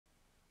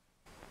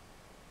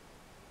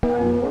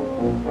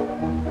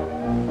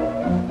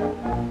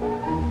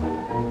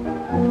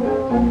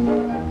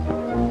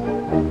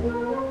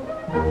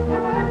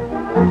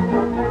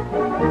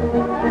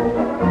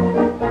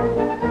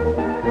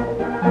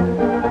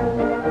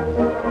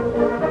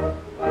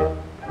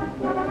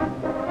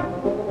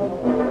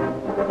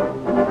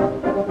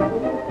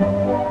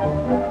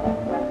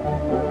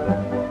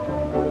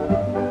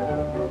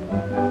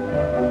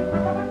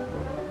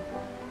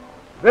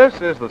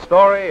is the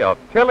story of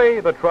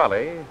Tilly the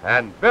trolley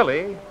and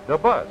Billy the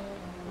bus.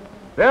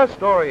 Their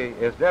story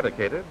is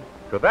dedicated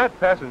to that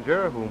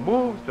passenger who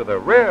moves to the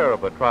rear of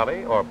the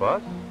trolley or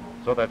bus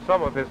so that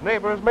some of his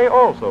neighbors may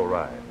also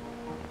ride.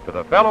 To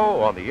the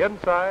fellow on the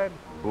inside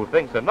who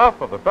thinks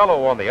enough of the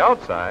fellow on the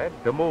outside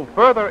to move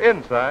further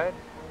inside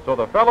so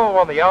the fellow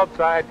on the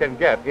outside can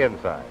get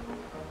inside.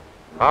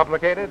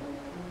 Complicated?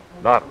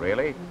 Not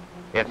really.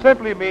 It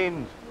simply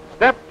means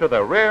step to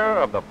the rear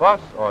of the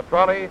bus or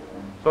trolley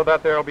so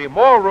that there'll be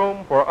more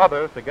room for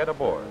others to get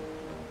aboard.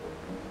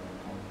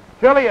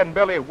 Tilly and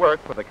Billy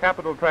work for the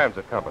Capital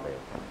Transit Company,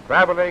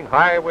 traveling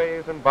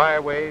highways and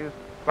byways,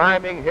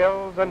 climbing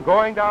hills and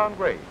going down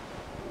grades.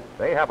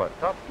 They have a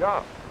tough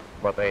job,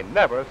 but they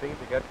never seem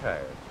to get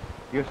tired.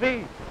 You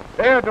see,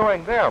 they're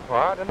doing their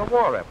part in the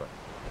war effort,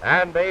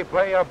 and they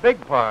play a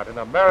big part in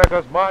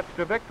America's march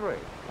to victory,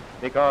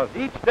 because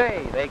each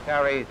day they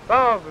carry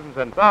thousands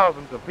and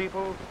thousands of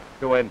people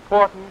to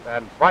important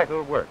and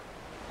vital work.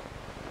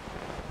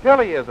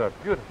 Tilly is a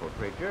beautiful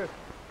creature.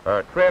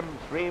 Her trim,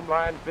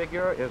 streamlined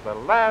figure is the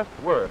last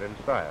word in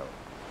style.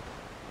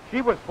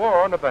 She was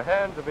born at the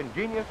hands of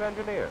ingenious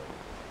engineers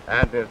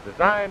and is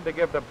designed to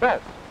give the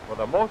best for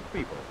the most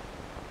people.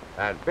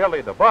 And Billy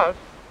the bus,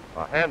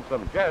 a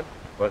handsome gent,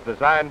 was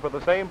designed for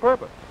the same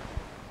purpose.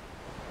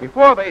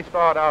 Before they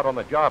start out on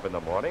the job in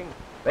the morning,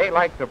 they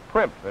like to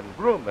primp and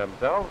groom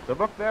themselves to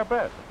look their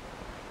best.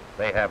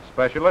 They have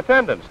special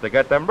attendants to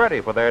get them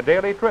ready for their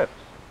daily trips.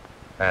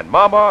 And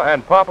Mama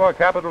and Papa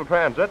Capital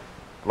Transit,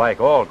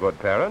 like all good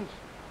parents,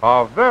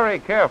 are very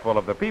careful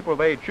of the people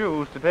they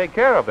choose to take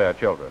care of their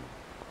children.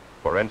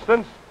 For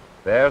instance,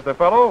 there's the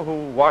fellow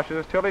who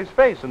washes Tilly's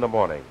face in the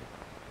morning.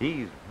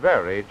 He's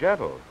very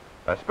gentle,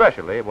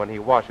 especially when he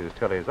washes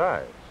Tilly's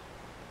eyes.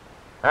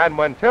 And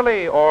when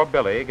Tilly or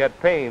Billy get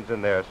pains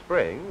in their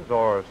springs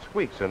or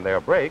squeaks in their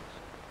brakes,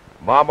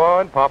 Mama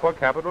and Papa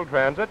Capital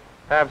Transit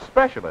have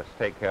specialists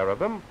take care of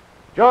them,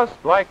 just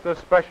like the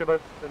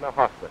specialists in a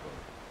hospital.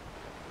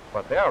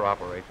 But their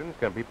operations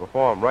can be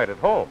performed right at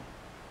home.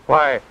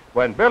 Why,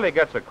 when Billy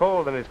gets a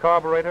cold in his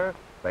carburetor,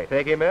 they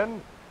take him in,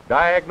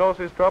 diagnose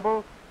his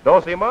trouble,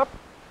 dose him up,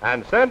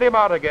 and send him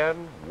out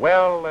again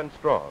well and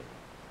strong.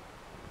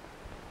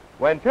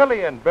 When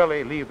Tilly and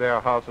Billy leave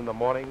their house in the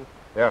morning,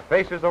 their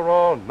faces are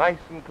all nice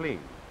and clean.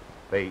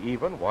 They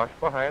even wash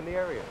behind the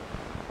areas.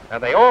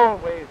 And they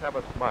always have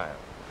a smile.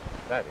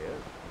 That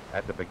is,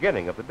 at the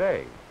beginning of the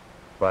day.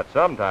 But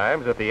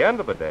sometimes at the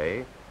end of the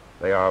day,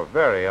 they are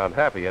very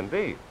unhappy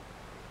indeed.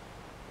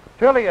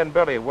 Tilly and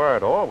Billy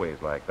weren't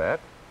always like that.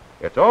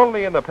 It's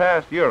only in the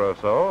past year or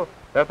so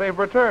that they've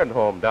returned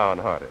home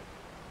downhearted.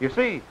 You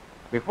see,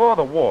 before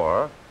the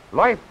war,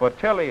 life for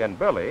Tilly and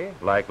Billy,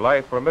 like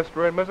life for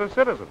Mr. and Mrs.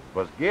 Citizen,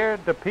 was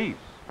geared to peace.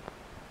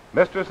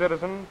 Mr.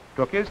 Citizen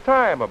took his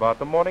time about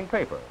the morning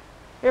paper.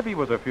 If he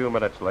was a few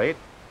minutes late,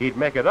 he'd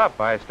make it up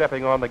by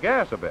stepping on the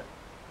gas a bit.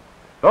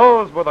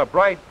 Those were the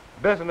bright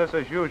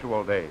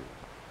business-as-usual days,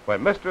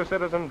 when Mr.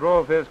 Citizen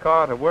drove his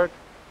car to work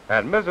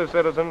and Mrs.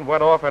 Citizen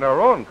went off in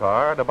her own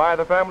car to buy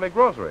the family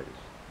groceries.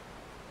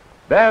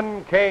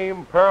 Then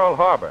came Pearl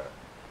Harbor.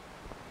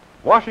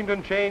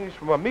 Washington changed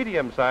from a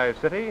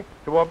medium-sized city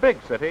to a big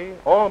city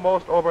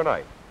almost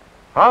overnight.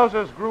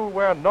 Houses grew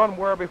where none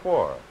were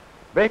before.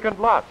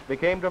 Vacant lots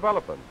became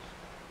developments.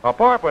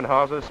 Apartment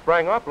houses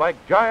sprang up like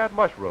giant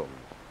mushrooms.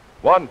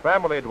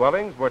 One-family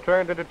dwellings were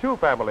turned into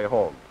two-family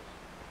homes.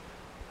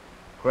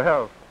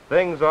 Well,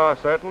 things are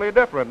certainly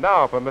different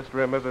now for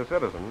Mr. and Mrs.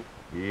 Citizen.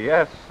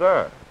 Yes,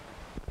 sir.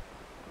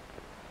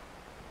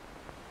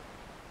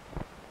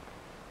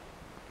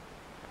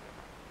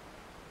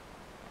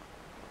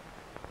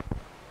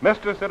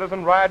 Mr.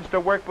 Citizen rides to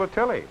work with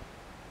Tilly.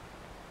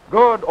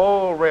 Good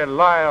old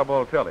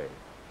reliable Tilly.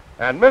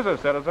 And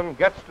Mrs. Citizen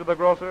gets to the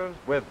grocer's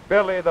with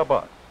Billy the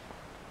bus.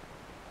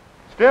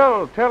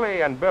 Still,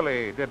 Tilly and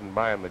Billy didn't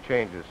mind the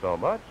changes so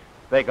much.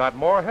 They got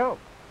more help.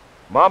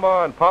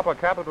 Mama and Papa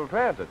Capital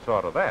Transit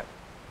saw to that.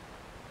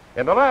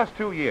 In the last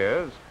 2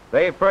 years,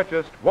 they've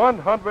purchased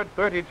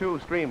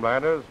 132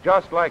 streamliners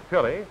just like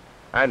Tilly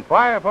and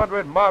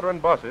 500 modern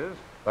buses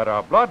that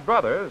are blood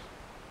brothers,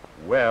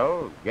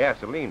 well,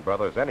 gasoline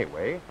brothers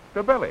anyway,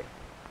 to Billy.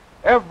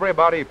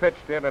 Everybody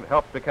pitched in and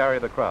helped to carry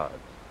the crowds.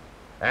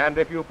 And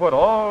if you put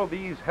all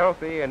these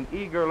healthy and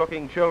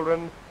eager-looking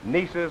children,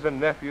 nieces and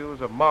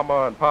nephews of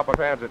Mama and Papa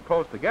Transit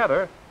close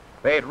together,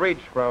 they'd reach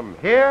from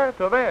here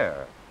to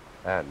there,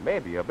 and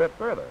maybe a bit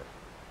further.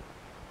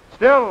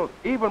 Still,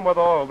 even with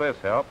all this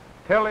help,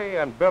 Tilly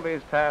and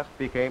Billy's task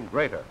became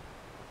greater.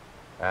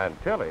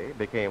 And Tilly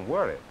became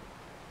worried.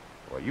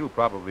 Well, you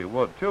probably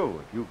would,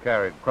 too, if you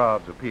carried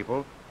crowds of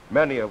people,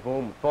 many of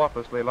whom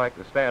thoughtlessly like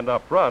to stand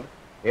up front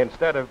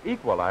instead of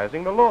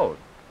equalizing the load.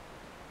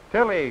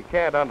 Tilly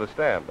can't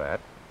understand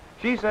that.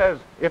 She says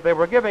if they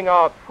were giving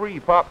out free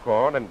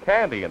popcorn and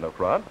candy in the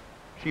front,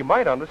 she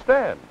might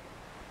understand.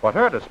 But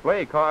her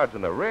display cards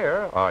in the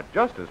rear are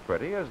just as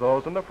pretty as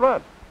those in the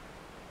front.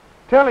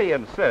 Tilly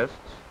insists,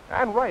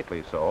 and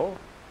rightly so,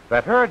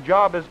 that her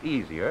job is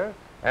easier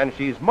and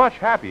she's much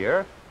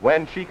happier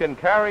when she can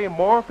carry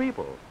more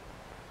people.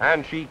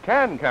 and she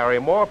can carry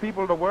more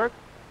people to work,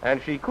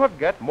 and she could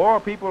get more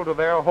people to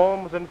their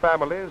homes and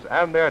families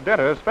and their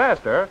dinners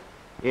faster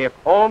if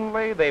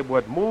only they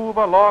would move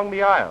along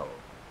the aisle.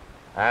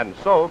 And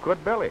so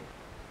could Billy.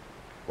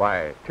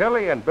 Why,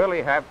 Tilly and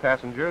Billy have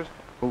passengers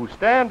who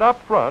stand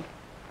up front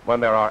when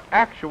there are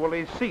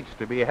actually seats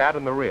to be had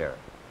in the rear.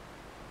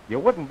 You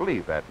wouldn't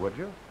believe that, would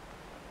you?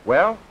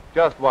 Well,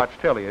 just watch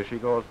Tilly as she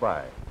goes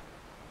by.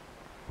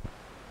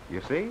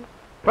 You see?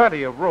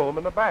 Plenty of room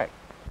in the back.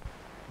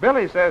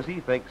 Billy says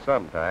he thinks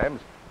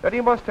sometimes that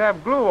he must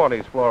have glue on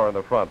his floor in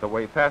the front, the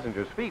way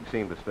passengers' feet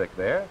seem to stick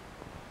there.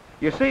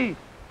 You see,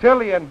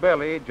 Tilly and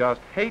Billy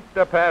just hate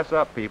to pass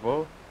up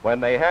people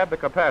when they have the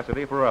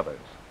capacity for others.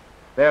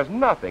 There's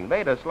nothing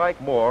they dislike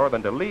more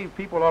than to leave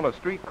people on a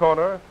street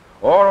corner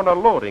or on a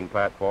loading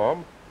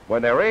platform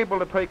when they're able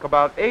to take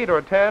about 8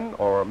 or 10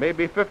 or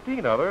maybe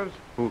 15 others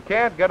who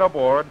can't get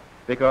aboard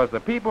because the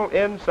people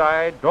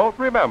inside don't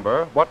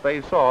remember what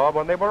they saw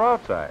when they were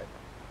outside.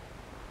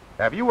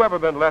 Have you ever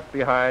been left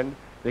behind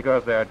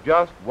because there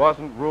just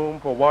wasn't room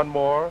for one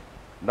more,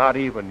 not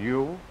even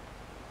you?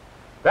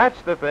 That's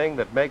the thing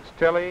that makes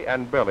Tilly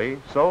and Billy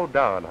so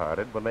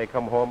downhearted when they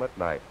come home at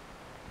night.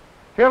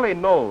 Tilly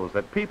knows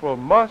that people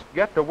must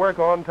get to work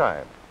on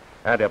time,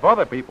 and if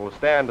other people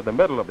stand in the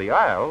middle of the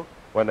aisle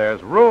when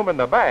there's room in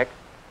the back,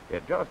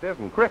 it just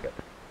isn't cricket.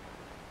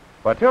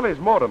 But Tilly's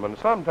motorman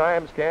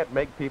sometimes can't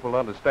make people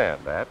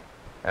understand that,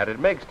 and it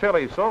makes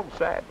Tilly so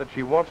sad that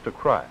she wants to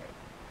cry.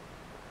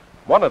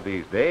 One of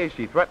these days,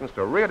 she threatens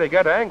to really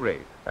get angry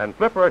and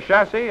flip her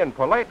chassis and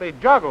politely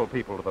joggle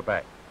people to the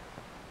back.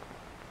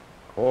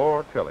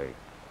 Poor Tilly.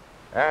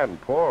 And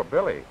poor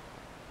Billy.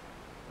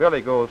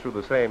 Billy goes through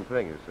the same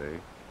thing, you see.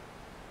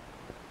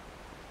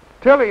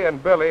 Tilly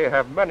and Billy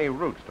have many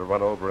routes to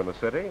run over in the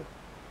city.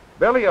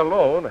 Billy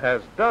alone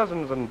has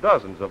dozens and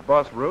dozens of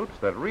bus routes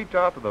that reach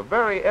out to the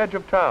very edge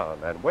of town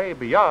and way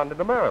beyond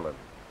into Maryland.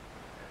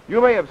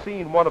 You may have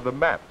seen one of the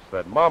maps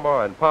that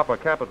Mama and Papa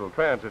Capital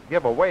Transit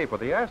give away for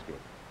the asking.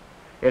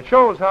 It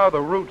shows how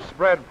the routes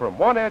spread from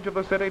one edge of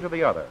the city to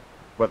the other,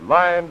 with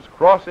lines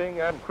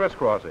crossing and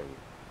crisscrossing,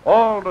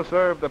 all to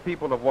serve the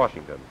people of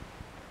Washington.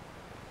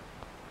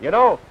 You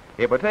know,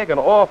 it would take an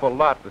awful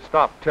lot to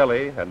stop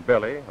Tilly and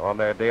Billy on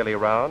their daily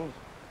rounds.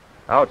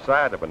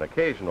 Outside of an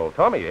occasional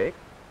tummy ache,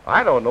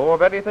 I don't know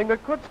of anything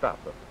that could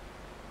stop them.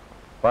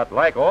 But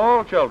like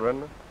all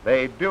children,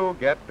 they do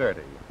get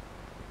dirty.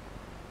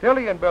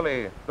 Tilly and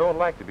Billy don't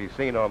like to be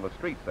seen on the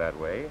streets that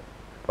way,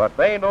 but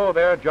they know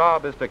their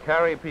job is to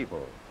carry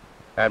people.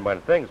 And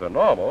when things are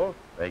normal,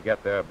 they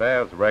get their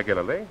baths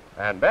regularly,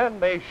 and then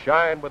they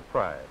shine with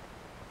pride.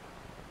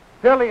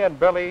 Tilly and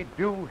Billy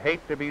do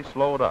hate to be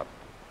slowed up.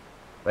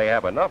 They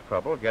have enough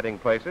trouble getting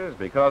places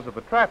because of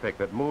the traffic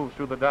that moves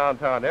through the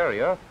downtown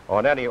area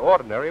on any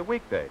ordinary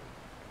weekday.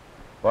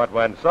 But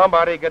when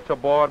somebody gets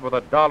aboard with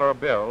a dollar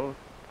bill,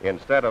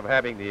 instead of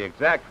having the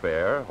exact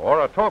fare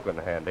or a token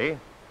handy,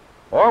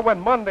 or when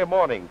Monday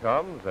morning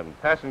comes and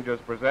passengers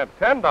present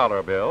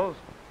 $10 bills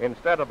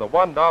instead of the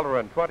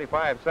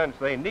 $1.25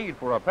 they need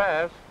for a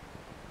pass,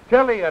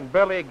 Tilly and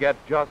Billy get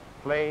just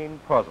plain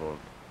puzzled.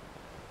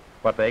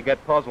 But they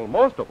get puzzled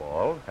most of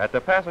all at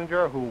the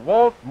passenger who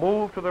won't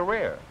move to the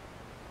rear.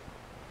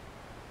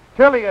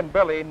 Tilly and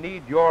Billy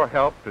need your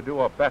help to do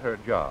a better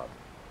job.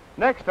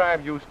 Next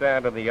time you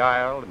stand in the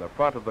aisle in the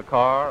front of the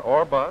car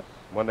or bus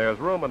when there's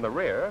room in the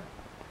rear,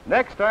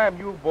 next time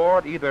you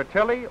board either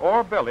Tilly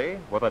or Billy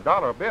with a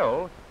dollar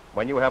bill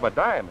when you have a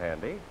dime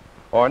handy,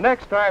 or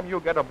next time you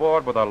get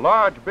aboard with a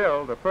large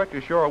bill to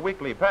purchase your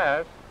weekly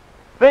pass,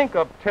 think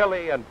of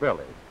Tilly and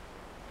Billy.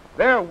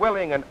 They're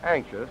willing and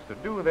anxious to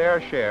do their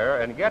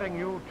share in getting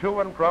you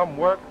to and from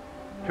work,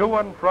 to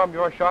and from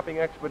your shopping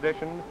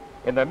expedition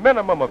in the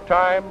minimum of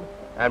time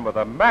and with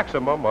a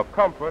maximum of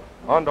comfort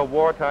under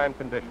wartime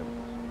conditions.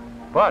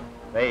 But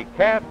they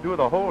can't do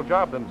the whole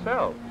job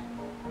themselves.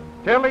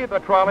 Tilly the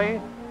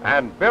trolley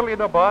and Billy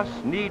the bus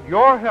need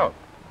your help.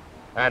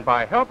 And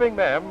by helping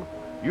them,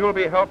 you'll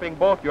be helping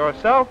both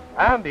yourself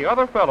and the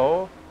other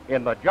fellow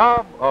in the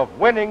job of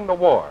winning the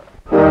war.